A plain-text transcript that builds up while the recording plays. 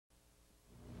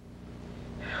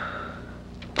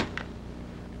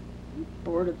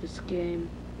bored of this game.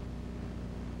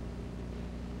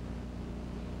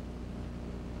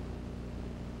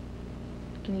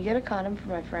 Can you get a condom for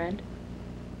my friend?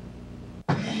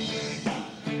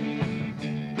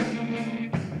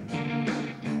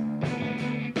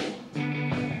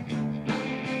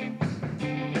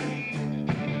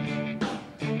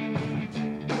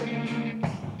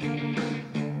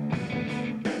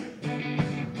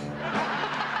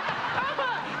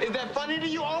 Is that funny to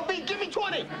you, Opie? Give me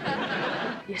 20!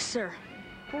 Yes, sir.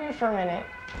 Come here for a minute.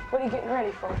 What are you getting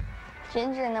ready for?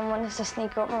 Ginger and them want us to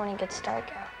sneak over when it gets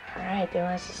dark out. All right, they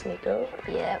want us to sneak over.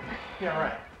 Yep. Yeah,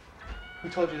 right. Who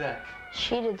told you that?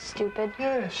 She did, stupid.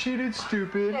 Yeah, she did,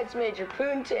 stupid. That's Major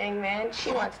Poontang, man.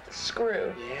 She wants to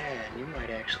screw. Yeah, and you might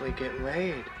actually get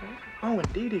laid. Oh,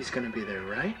 and Dee Dee's gonna be there,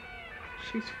 right?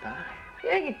 She's fine.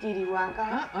 Yeah, I get Dee Dee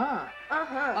Waka.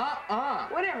 Uh-uh.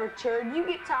 Whatever, turd. You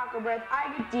get Taco Breath,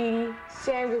 I get Dee Dee,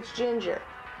 Sam gets Ginger.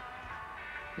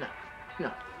 No.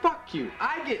 Fuck you.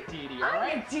 I get Dee Dee, all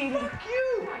right? I get Dee Dee. Fuck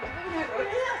you!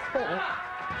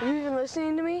 Are you even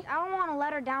listening to me? I don't want to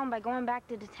let her down by going back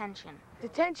to detention.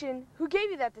 Detention? Who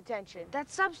gave you that detention? That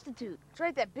substitute. That's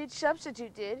right, that bitch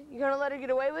substitute did. You gonna let her get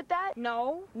away with that?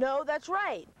 No. No, that's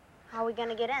right. How are we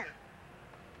gonna get in?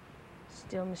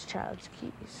 Steal Miss Child's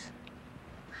keys.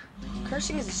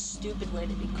 Cursing is a stupid way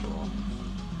to be cool.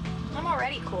 I'm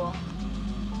already cool.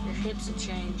 Your hips have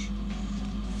changed.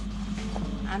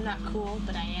 I'm not cool,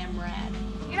 but I am rad.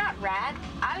 You're not rad.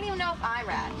 I don't even know if I'm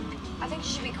rad. I think you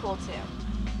should be cool too.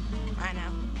 I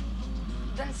know.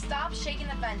 Then stop shaking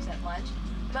the bench at lunch.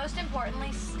 Most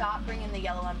importantly, stop bringing the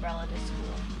yellow umbrella to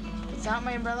school. Without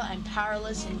my umbrella, I'm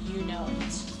powerless, and you know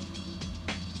it.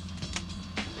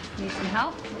 Need some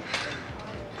help?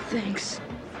 Thanks.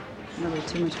 Really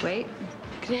too much weight?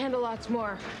 Can handle lots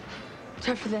more.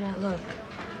 Tougher than I look.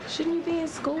 Shouldn't you be in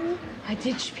school? I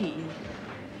ditched PE.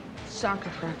 Soccer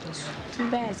practice. Too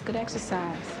bad. It's good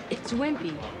exercise. It's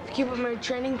wimpy. If I keep up my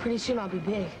training, pretty soon I'll be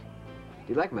big.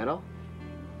 Do you like metal?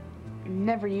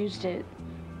 Never used it.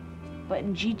 But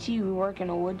in GT, we work in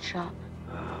a wood shop.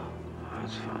 Oh,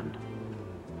 that's fun.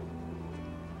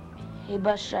 Hey,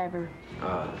 bus driver.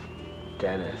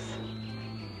 Dennis.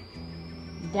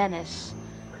 Dennis.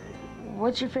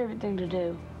 What's your favorite thing to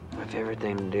do? My favorite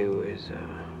thing to do is,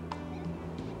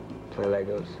 play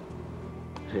Legos.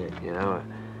 You know,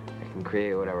 I can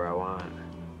create whatever I want.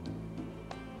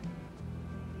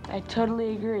 I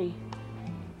totally agree.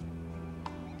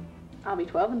 I'll be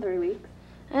 12 in 3 weeks.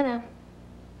 I know.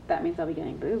 That means I'll be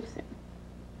getting boobs soon.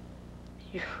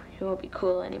 You won't be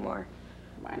cool anymore.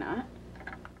 Why not?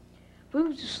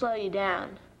 Boobs will slow you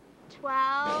down.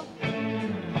 12.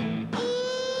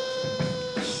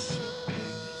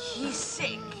 He's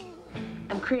sick.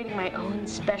 I'm creating my own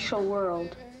special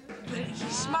world. But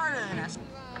he's smarter than us.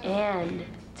 And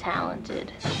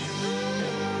talented.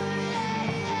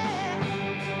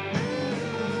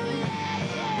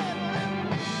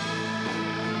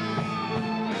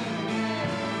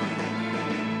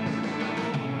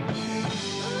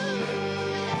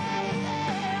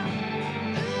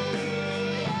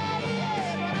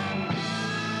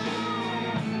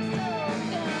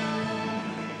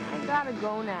 I gotta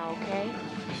go now, okay?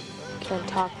 Can't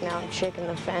talk now. I'm shaking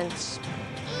the fence.